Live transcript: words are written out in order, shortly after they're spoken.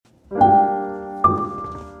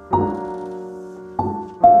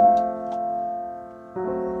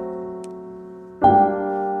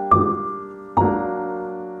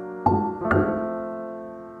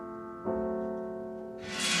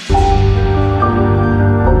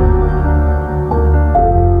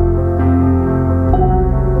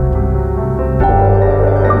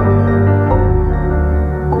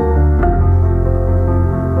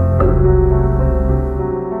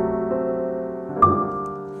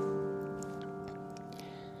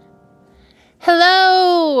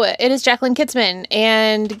Hello! It is Jacqueline Kitzman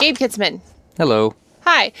and Gabe Kitzman. Hello.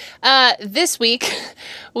 Hi. This week,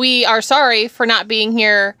 we are sorry for not being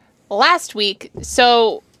here last week.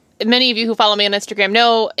 So, many of you who follow me on Instagram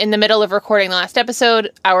know, in the middle of recording the last episode,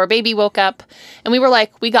 our baby woke up, and we were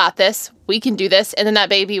like, we got this. We can do this. And then that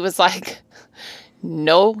baby was like,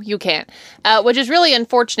 no, you can't. Which is really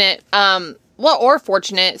unfortunate. Or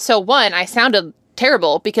fortunate. So, one, I sounded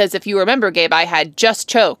terrible because if you remember, Gabe, I had just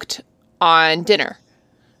choked on dinner.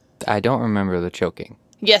 I don't remember the choking.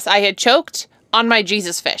 Yes, I had choked on my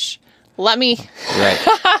Jesus fish. Let me... Right.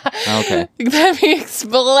 Okay. Let me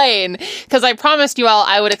explain. Because I promised you all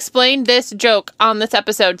I would explain this joke on this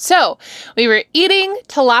episode. So, we were eating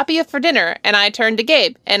tilapia for dinner, and I turned to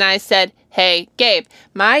Gabe, and I said, hey, Gabe,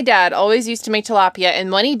 my dad always used to make tilapia,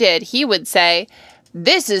 and when he did, he would say,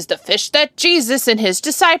 this is the fish that Jesus and his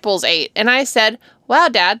disciples ate. And I said, wow,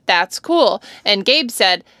 Dad, that's cool. And Gabe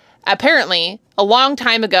said, apparently, a long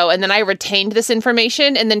time ago, and then I retained this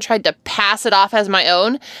information and then tried to pass it off as my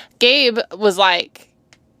own. Gabe was like,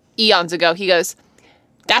 eons ago, he goes,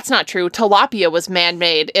 that's not true. Tilapia was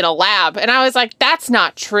man-made in a lab. And I was like, that's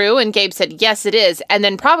not true. And Gabe said, yes, it is. And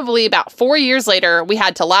then probably about 4 years later, we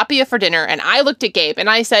had tilapia for dinner. And I looked at Gabe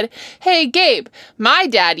and I said, hey, Gabe, my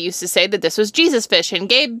dad used to say that this was Jesus fish. And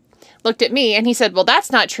Gabe looked at me and he said, well,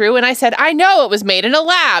 that's not true. And I said, I know it was made in a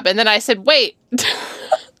lab. And then I said, wait,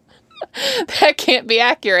 that can't be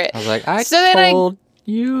accurate. I was like, I told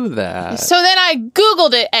you that. So then I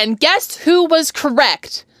Googled it and guess who was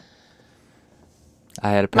correct? I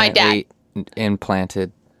had apparently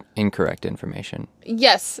implanted incorrect information.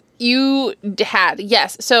 Yes, you had.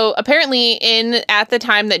 Yes. So apparently at the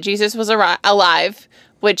time that Jesus was alive,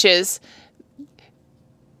 which is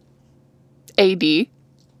AD,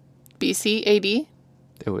 BC, AD?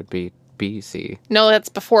 It would be BC. No, that's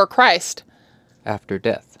before Christ. After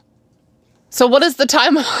death. So what is the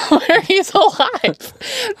time where he's alive?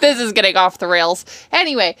 This is getting off the rails.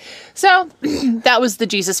 Anyway, so that was the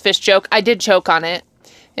Jesus fish joke. I did choke on it,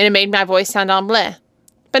 and it made my voice sound en bleu.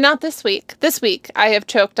 But not this week. This week, I have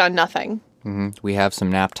choked on nothing. Mm-hmm. We have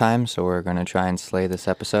some nap time, so we're going to try and slay this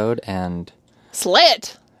episode, and... Slay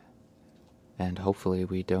it! And hopefully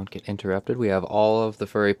we don't get interrupted. We have all of the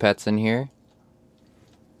furry pets in here.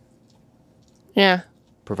 Yeah.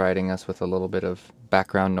 Providing us with a little bit of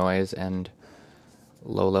background noise and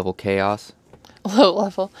low-level chaos. Low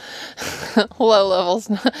level. Low levels.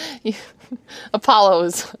 Apollo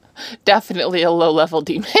is definitely a low-level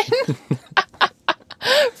demon.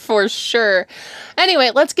 For sure. Anyway,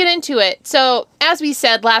 let's get into it. So, as we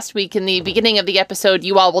said last week in the beginning of the episode,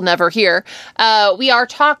 you all will never hear, we are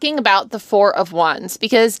talking about the Four of Wands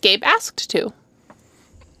because Gabe asked to.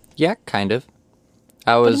 Yeah, kind of.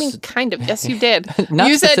 What do you mean, kind of? Yes, you did. Not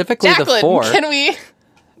you specifically said, the four. Can we...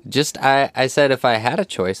 Just, I said if I had a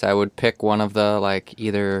choice, I would pick one of the,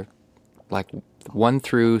 either 1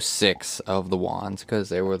 through 6 of the wands, because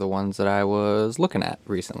they were the ones that I was looking at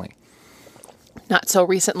recently. Not so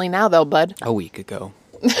recently now, though, bud. A week ago.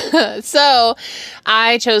 So,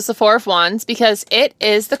 I chose the Four of Wands because it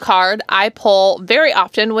is the card I pull very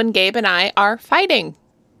often when Gabe and I are fighting.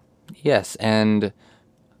 Yes, and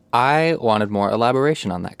I wanted more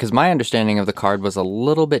elaboration on that, because my understanding of the card was a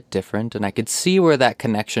little bit different, and I could see where that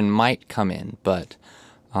connection might come in, but...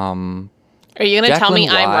 Are you going to tell me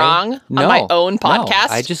I'm wrong on my own podcast?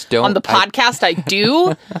 No, I just don't. On the podcast I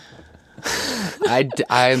do? I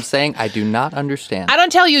am saying I do not understand. I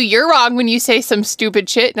don't tell you you're wrong when you say some stupid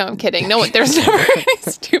shit. No, I'm kidding. No, there's never any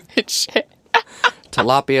stupid shit.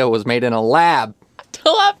 Tilapia was made in a lab.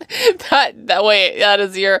 That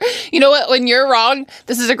is your... You know what? When you're wrong,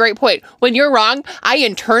 this is a great point. When you're wrong, I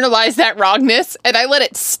internalize that wrongness and I let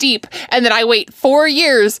it steep, and then I wait 4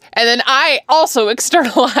 years, and then I also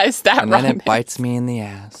externalize that wrongness. And then it bites me in the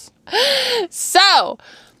ass. So,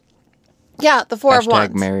 yeah, the Four of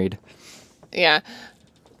Wands. #married. Yeah.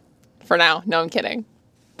 For now. No, I'm kidding.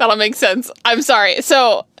 That'll make sense. I'm sorry.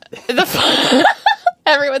 So,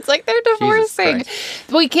 everyone's like, they're divorcing.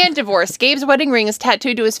 We can't divorce. Gabe's wedding ring is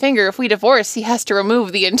tattooed to his finger. If we divorce, he has to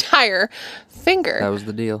remove the entire finger. That was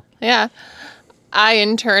the deal. Yeah. I,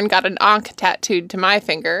 in turn, got an ankh tattooed to my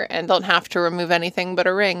finger and don't have to remove anything but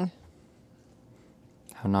a ring.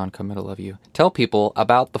 How non-committal of you. Tell people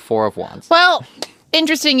about the Four of Wands. Well,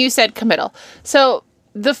 interesting you said committal. So,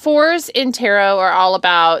 the fours in tarot are all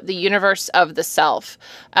about the universe of the self.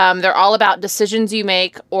 They're all about decisions you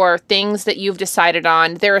make or things that you've decided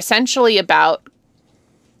on. They're essentially about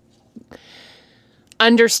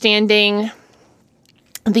understanding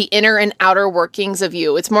the inner and outer workings of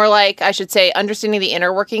you. It's more like, I should say, understanding the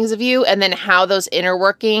inner workings of you and then how those inner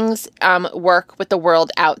workings work with the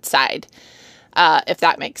world outside. if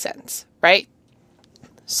that makes sense, right?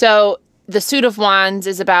 So the suit of wands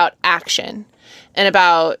is about action and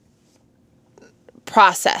about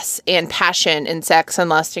process and passion and sex and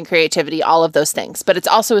lust and creativity, all of those things. But it's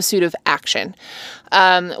also a suit of action.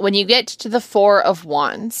 When you get to the Four of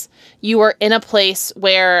Wands, you are in a place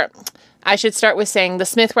where, I should start with saying, the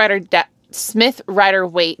Smith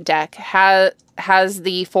Rider-Waite deck has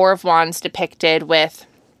the Four of Wands depicted with,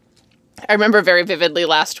 I remember very vividly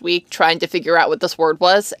last week trying to figure out what this word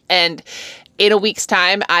was. And in a week's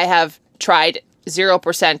time, I have tried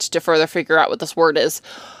 0% to further figure out what this word is.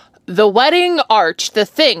 The wedding arch, the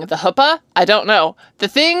thing, the huppah, I don't know. The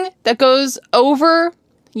thing that goes over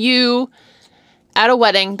you at a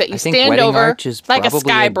wedding that you stand over arch is like a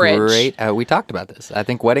sky bridge. Great, we talked about this. I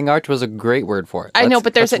think wedding arch was a great word for it. I know,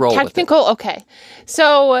 but there's a technical, okay.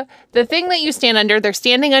 So the thing that you stand under, they're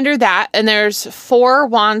standing under that, and there's four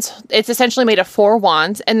wands. It's essentially made of four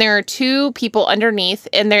wands, and there are two people underneath,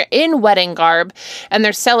 and they're in wedding garb, and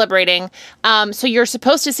they're celebrating. So you're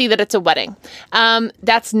supposed to see that it's a wedding.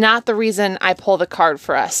 That's not the reason I pull the card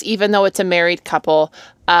for us, even though it's a married couple.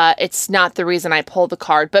 It's not the reason I pull the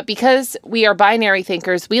card, but because we are binary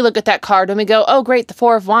thinkers, we look at that card and we go, oh, great, the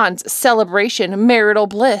Four of Wands, celebration, marital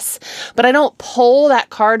bliss. But I don't pull that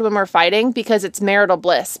card when we're fighting because it's marital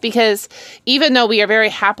bliss. Because even though we are very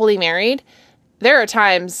happily married, there are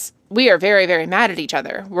times we are very, very mad at each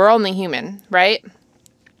other. We're only human, right?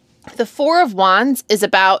 The Four of Wands is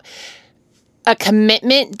about a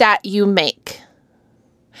commitment that you make.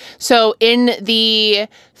 So in the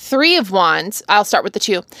Three of Wands, I'll start with the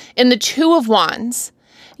two. In the Two of Wands,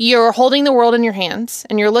 you're holding the world in your hands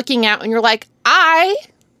and you're looking out and you're like, I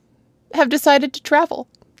have decided to travel.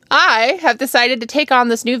 I have decided to take on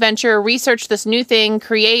this new venture, research this new thing,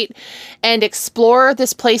 create and explore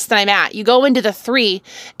this place that I'm at. You go into the Three,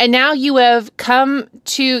 and now you have done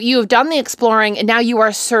the exploring, and now you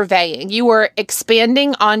are surveying. You are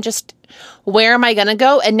expanding on just where am I going to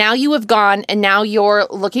go? And now you have gone, and now you're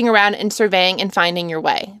looking around and surveying and finding your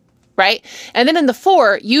way, right? And then in the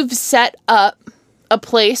Four, you've set up a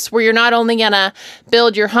place where you're not only going to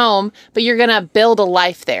build your home, but you're going to build a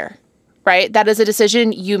life there, right? That is a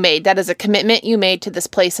decision you made. That is a commitment you made to this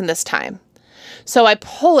place and this time. So I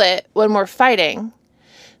pull it when we're fighting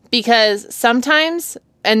because sometimes,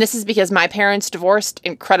 and this is because my parents divorced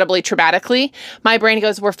incredibly traumatically, my brain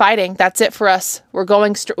goes, we're fighting. That's it for us. We're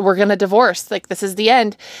going to divorce. Like, this is the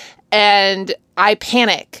end. And I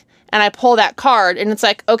panic and I pull that card and it's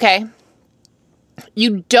like, okay,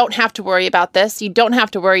 you don't have to worry about this. You don't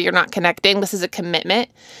have to worry you're not connecting. This is a commitment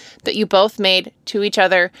that you both made to each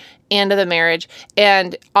other and to the marriage.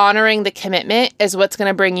 And honoring the commitment is what's going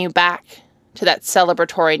to bring you back to that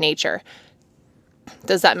celebratory nature.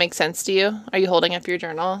 Does that make sense to you? Are you holding up your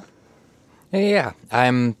journal? Yeah,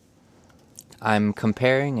 I'm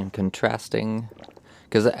comparing and contrasting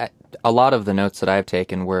because a lot of the notes that I've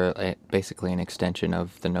taken were basically an extension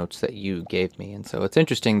of the notes that you gave me. And so it's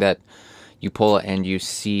interesting that you pull it and you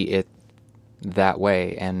see it that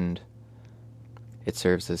way, and it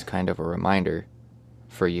serves as kind of a reminder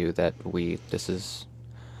for you that this is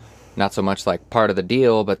not so much like part of the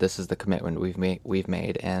deal, but this is the commitment we've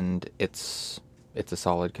made, and it's a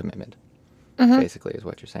solid commitment. Mm-hmm. Basically is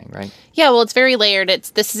what you're saying, right? Yeah, well, it's very layered.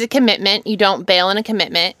 This is a commitment. You don't bail in a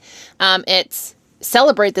commitment. It's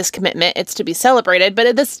celebrate this commitment. It's to be celebrated.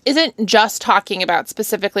 But this isn't just talking about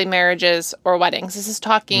specifically marriages or weddings. This is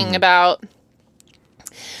talking about,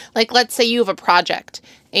 like, let's say you have a project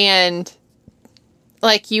and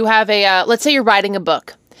like you have let's say you're writing a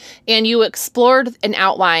book and you explored and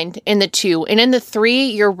outlined in the Two, and in the Three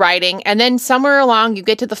you're writing, and then somewhere along you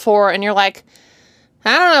get to the Four and you're like,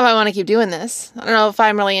 I don't know if I want to keep doing this. I don't know if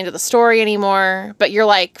I'm really into the story anymore, but you're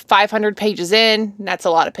like 500 pages in. That's a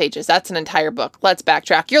lot of pages. That's an entire book. Let's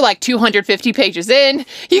backtrack. You're like 250 pages in.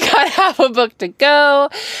 You got half a book to go.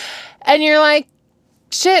 And you're like,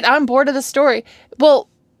 shit, I'm bored of the story. Well,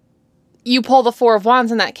 you pull the Four of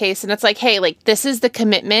Wands in that case, and it's like, hey, like, this is the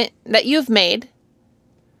commitment that you've made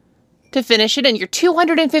to finish it, and you're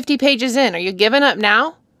 250 pages in. Are you giving up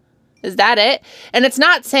now? Is that it? And it's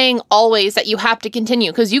not saying always that you have to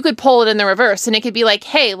continue, because you could pull it in the reverse and it could be like,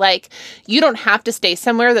 hey, like, you don't have to stay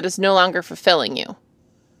somewhere that is no longer fulfilling you,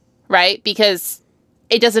 right? Because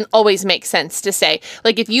it doesn't always make sense to say,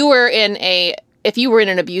 like, if you were in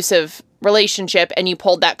an abusive relationship and you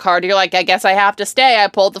pulled that card, you're like, I guess I have to stay. I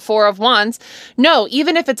pulled the Four of Wands. No,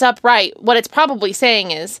 even if it's upright, what it's probably saying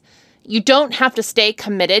is you don't have to stay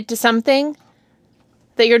committed to something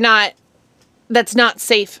that's not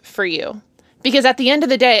safe for you. Because at the end of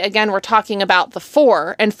the day, again, we're talking about the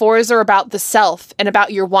Four, and Fours are about the self and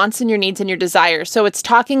about your wants and your needs and your desires. So it's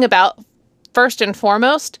talking about first and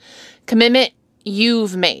foremost, commitment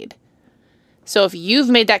you've made. So if you've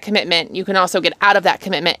made that commitment, you can also get out of that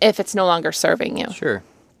commitment if it's no longer serving you. Sure.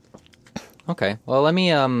 Okay. Well, let me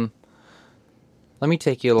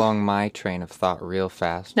take you along my train of thought real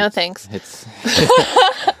fast. No, thanks. It's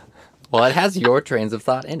well, it has your trains of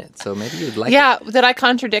thought in it, so maybe you'd like Yeah, did I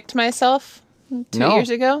contradict myself 2 No. years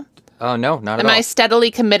ago? Oh, no, not at Am all. I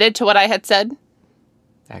steadily committed to what I had said?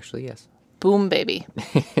 Actually, yes. Boom, baby.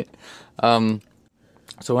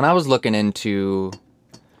 So when I was looking into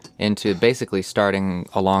basically starting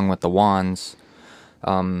along with the wands,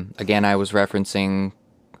 again I was referencing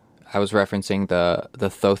the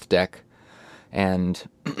Thoth deck, and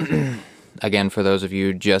again, for those of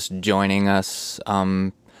you just joining us,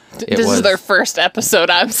 This is their first episode.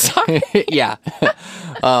 I'm sorry. yeah.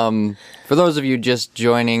 For those of you just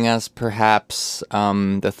joining us, perhaps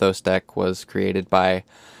the Thoth deck was created by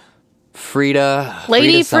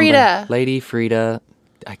Lady Frida. Lady Frida.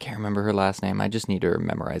 I can't remember her last name. I just need to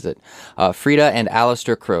memorize it. Frida and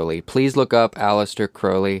Aleister Crowley. Please look up Aleister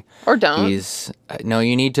Crowley. Or don't.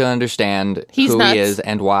 You need to understand He's who nuts. he is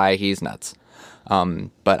and why he's nuts.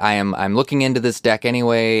 But I'm looking into this deck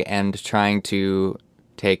anyway and trying to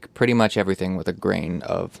take pretty much everything with a grain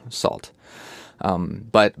of salt.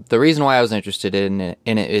 But the reason why I was interested in it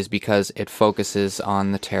is because it focuses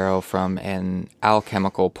on the tarot from an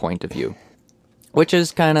alchemical point of view, which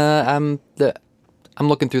is kind of I'm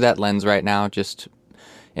looking through that lens right now, just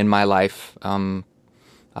in my life. I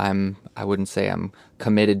wouldn't say I'm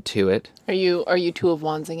committed to it. Are you two of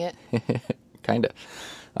wandsing it? Kind of.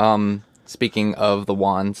 Speaking of the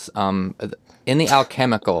wands, in the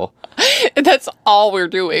alchemical. That's all we're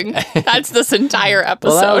doing. That's this entire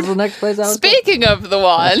episode. Well, that was the next place I was Speaking of the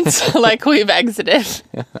wands, like we've exited.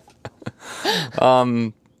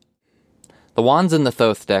 The wands in the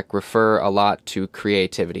Thoth deck refer a lot to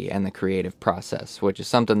creativity and the creative process, which is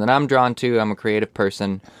something that I'm drawn to. I'm a creative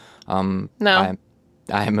person. No. I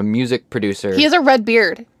am a music producer. He has a red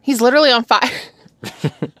beard. He's literally on fire.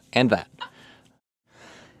 And that.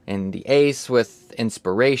 And the ace with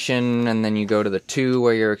inspiration, and then you go to the 2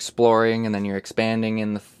 where you're exploring, and then you're expanding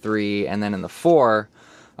in the 3, and then in the 4,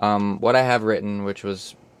 what I have written, which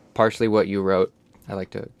was partially what you wrote, I like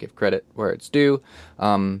to give credit where it's due,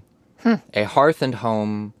 a hearth and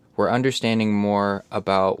home, we're understanding more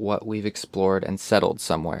about what we've explored and settled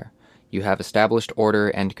somewhere. You have established order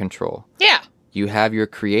and control. Yeah. You have your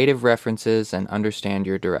creative references and understand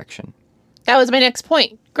your direction. That was my next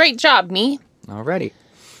point. Great job, me. Alrighty.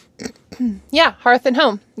 Yeah, hearth and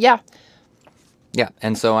home. Yeah. Yeah,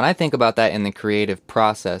 and so when I think about that in the creative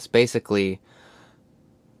process, basically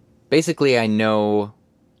I know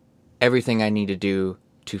everything I need to do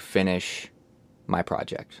to finish my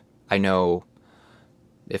project. I know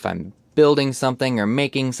if I'm building something or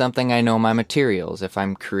making something, I know my materials. If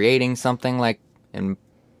I'm creating something, like in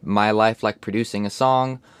my life, like producing a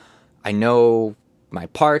song, I know my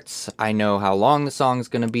parts. I know how long the song's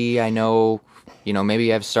going to be. I know,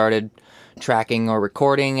 maybe I've started tracking or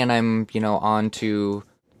recording and I'm, on to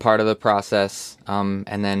part of the process. And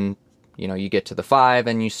then, you get to the 5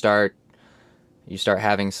 and you start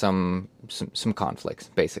having some conflicts,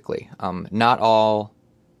 basically. Not all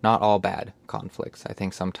bad conflicts. I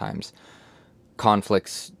think sometimes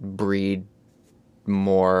conflicts breed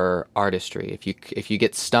more artistry. If you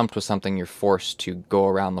get stumped with something, you're forced to go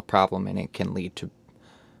around the problem, and it can lead to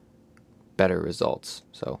better results.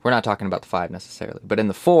 So we're not talking about the 5 necessarily, but in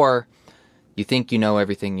the 4, you think you know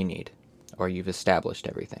everything you need, or you've established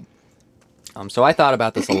everything. So I thought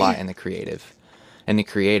about this a lot in the creative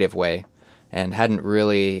way, and hadn't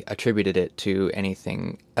really attributed it to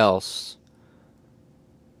anything else,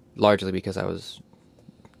 largely because I was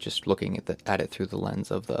just looking at it through the lens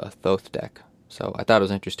of the Thoth deck. So I thought it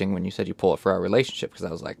was interesting when you said you pull it for our relationship, because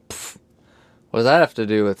I was like, what does that have to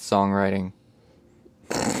do with songwriting?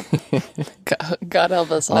 God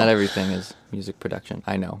help us all. Not everything is music production.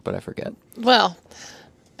 I know, but I forget. Well,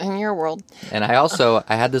 in your world. And I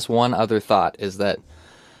had this one other thought, is that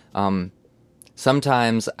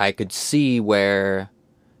sometimes I could see where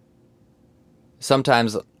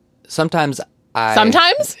sometimes I'm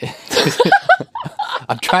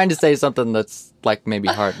trying to say something that's like maybe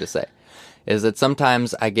hard to say, is that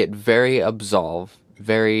sometimes I get very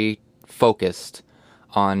very focused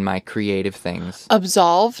on my creative things.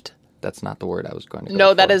 Absolved? That's not the word I was going to go No,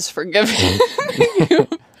 for. that is forgiving.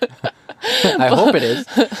 I hope it is.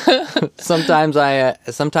 Sometimes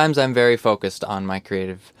I'm very focused on my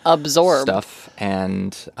creative stuff,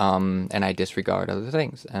 and I disregard other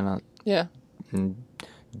things. And yeah. And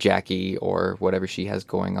Jackie or whatever she has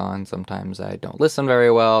going on, sometimes I don't listen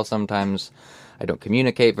very well. Sometimes I don't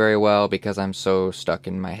communicate very well because I'm so stuck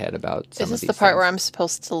in my head about some of these Is this the part where things. I'm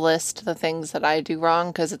supposed to list the things that I do wrong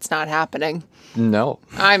because it's not happening? No.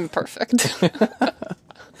 I'm perfect.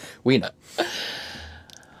 We know.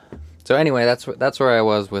 So anyway, that's where I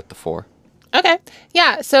was with the 4. Okay.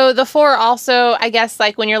 Yeah. So the 4 also, I guess,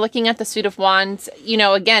 like when you're looking at the Suit of Wands,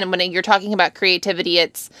 again, when you're talking about creativity,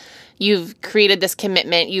 it's you've created this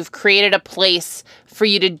commitment. You've created a place for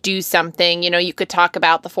you to do something. You could talk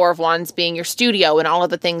about the 4 of Wands being your studio and all of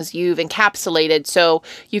the things you've encapsulated. So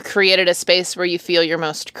you created a space where you feel you're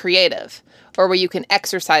most creative or where you can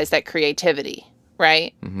exercise that creativity,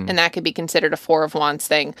 right? Mm-hmm. And that could be considered a 4 of Wands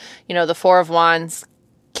thing. The 4 of Wands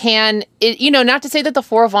not to say that the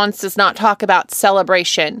 4 of Wands does not talk about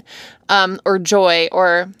celebration or joy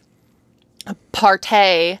or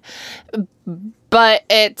partay, but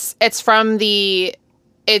it's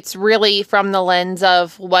really from the lens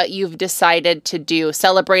of what you've decided to do,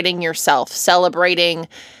 celebrating yourself, celebrating,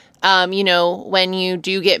 when you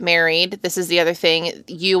do get married, this is the other thing,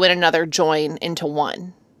 you and another join into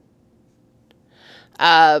one.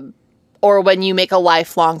 Or when you make a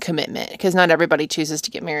lifelong commitment, because not everybody chooses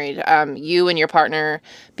to get married. You and your partner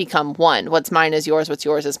become one. What's mine is yours. What's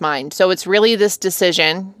yours is mine. So it's really this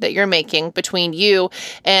decision that you're making between you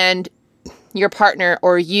and your partner,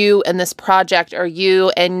 or you and this project, or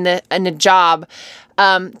you and the job,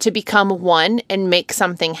 to become one and make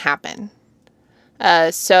something happen.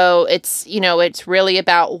 So it's really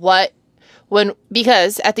about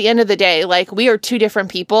because at the end of the day, like, we are 2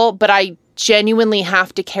 different people, but I genuinely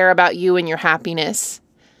have to care about you and your happiness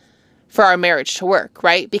for our marriage to work,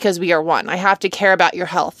 right? Because we are one. I have to care about your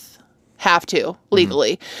health. Have to,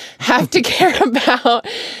 legally. Mm-hmm. Have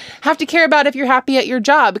to care about if you're happy at your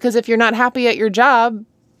job, because if you're not happy at your job,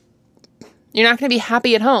 you're not going to be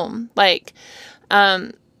happy at home. Like,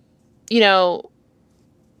 those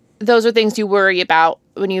are things you worry about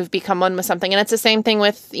when you've become one with something. And it's the same thing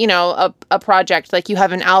with, a project. Like, you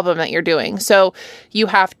have an album that you're doing. So you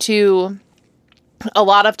have to, a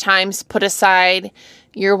lot of times, put aside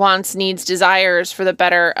your wants, needs, desires for the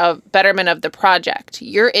betterment of the project.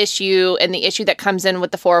 Your issue, and the issue that comes in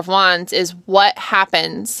with the 4 of Wands, is what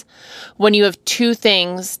happens when you have 2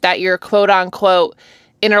 things that you're quote unquote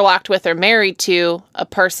interlocked with or married to: a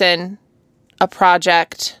person, a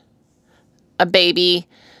project, a baby.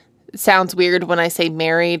 It sounds weird when I say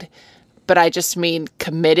married, but I just mean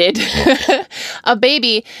committed. A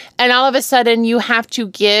baby. And all of a sudden you have to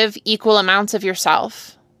give equal amounts of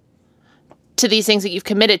yourself to these things that you've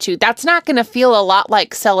committed to. That's not going to feel a lot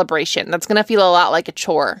like celebration. That's going to feel a lot like a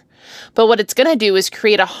chore. But what it's going to do is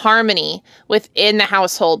create a harmony within the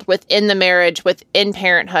household, within the marriage, within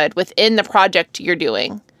parenthood, within the project you're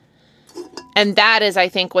doing. And that is, I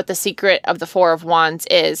think, what the secret of the 4 of Wands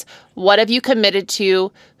is. What have you committed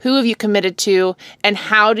to? Who have you committed to? And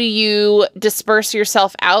how do you disperse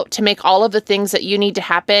yourself out to make all of the things that you need to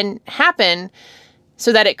happen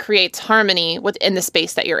so that it creates harmony within the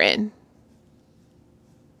space that you're in?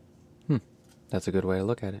 That's a good way to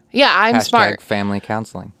look at it. Yeah, I'm # smart. Family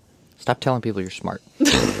counseling. Stop telling people you're smart.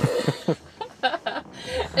 If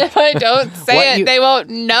I don't say they won't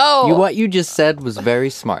know. What you just said was very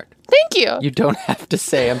smart. Thank you. You don't have to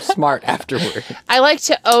say I'm smart afterward. I like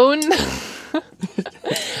to own...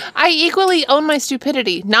 I equally own my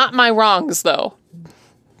stupidity. Not my wrongs, though.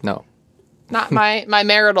 No. Not my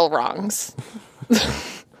marital wrongs.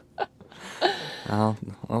 Well,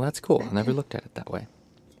 that's cool. I never looked at it that way.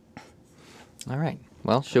 All right.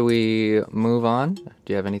 Well, should we move on? Do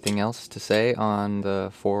you have anything else to say on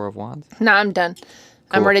the 4 of Wands? No, I'm done. Cool.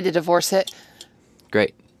 I'm ready to divorce it.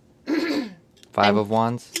 Great. 5 of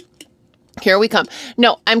Wands? Here we come.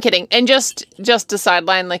 No, I'm kidding. And just a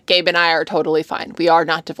sideline, like, Gabe and I are totally fine. We are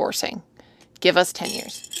not divorcing. Give us 10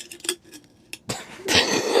 years.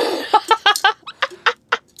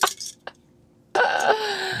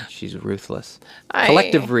 She's ruthless.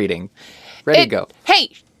 Collective reading. Ready to go.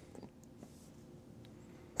 Hey!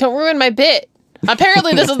 Don't ruin my bit.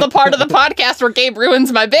 Apparently this is the part of the podcast where Gabe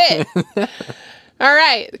ruins my bit. All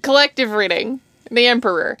right. Collective reading. The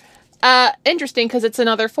Emperor. Interesting, because it's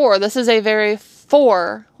another 4. This is a very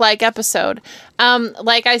 4-like episode.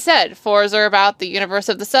 Like I said, 4s are about the universe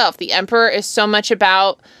of the self. The Emperor is so much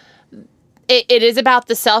about... It is about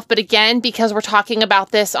the self, but again, because we're talking about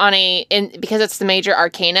this because it's the major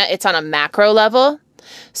arcana, it's on a macro level.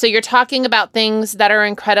 So you're talking about things that are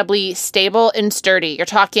incredibly stable and sturdy. You're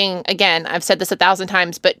talking, again, I've said this 1,000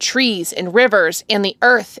 times, but trees and rivers and the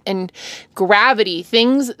earth and gravity,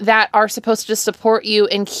 things that are supposed to support you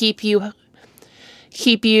and keep you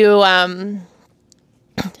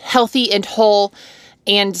healthy and whole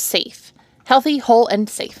and safe. Healthy, whole, and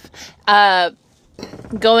safe.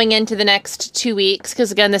 going into the next 2 weeks,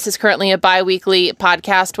 because again, this is currently a bi-weekly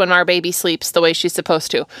podcast when our baby sleeps the way she's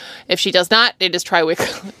supposed to. If she does not, it is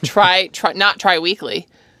tri-weekly. Not tri-weekly.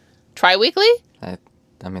 Tri-weekly? I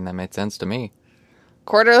mean, that made sense to me.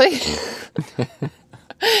 Quarterly?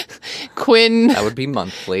 Quinn. That would be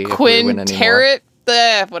monthly. Quinn Tarrant.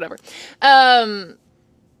 Whatever.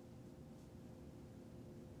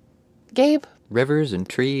 Gabe? Rivers and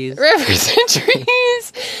trees. Rivers and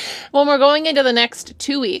trees. When we're going into the next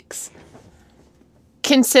 2 weeks,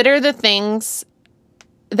 consider the things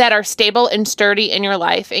that are stable and sturdy in your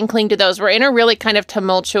life and cling to those. We're in a really kind of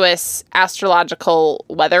tumultuous astrological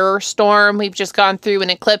weather storm. We've just gone through an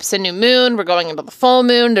eclipse and new moon. We're going into the full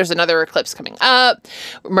moon. There's another eclipse coming up.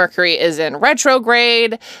 Mercury is in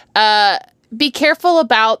retrograde. Be careful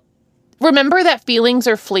about, remember that feelings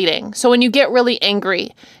are fleeting. So when you get really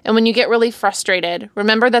angry and when you get really frustrated,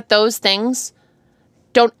 remember that those things,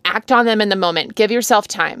 don't act on them in the moment. Give yourself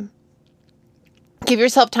time. Give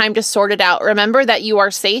yourself time to sort it out. Remember that you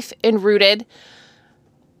are safe and rooted,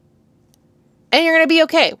 and you're going to be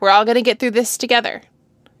okay. We're all going to get through this together.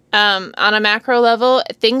 On a macro level,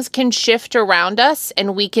 things can shift around us,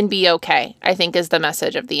 and we can be okay, I think is the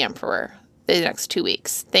message of the Emperor the next 2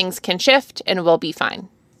 weeks. Things can shift, and we'll be fine.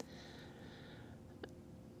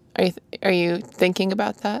 Are you thinking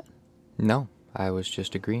about that? No, I was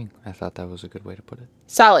just agreeing. I thought that was a good way to put it.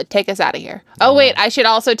 Solid. Take us out of here. Oh, wait. I should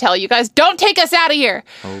also tell you guys, don't take us out of here.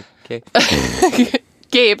 Okay.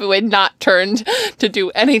 Gabe would not turn to do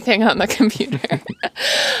anything on the computer.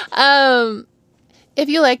 If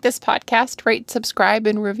you like this podcast, rate, subscribe,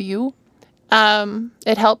 and review.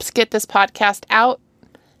 It helps get this podcast out.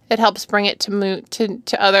 It helps bring it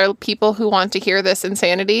to other people who want to hear this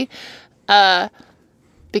insanity.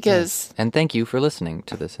 Because... And thank you for listening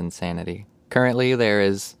to this insanity. Currently, there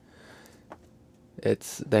is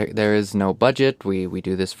no budget. We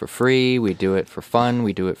do this for free. We do it for fun.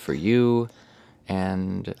 We do it for you.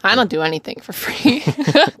 And I don't do anything for free.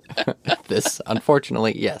 This,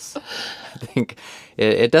 unfortunately, yes. I think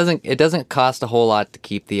it doesn't cost a whole lot to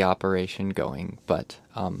keep the operation going, but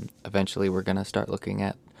eventually we're gonna start looking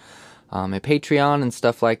at a Patreon and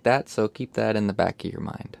stuff like that. So keep that in the back of your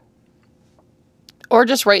mind. Or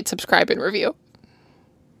just rate, subscribe, and review.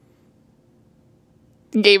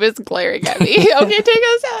 Gabe is glaring at me. Okay, take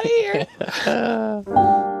us out of here.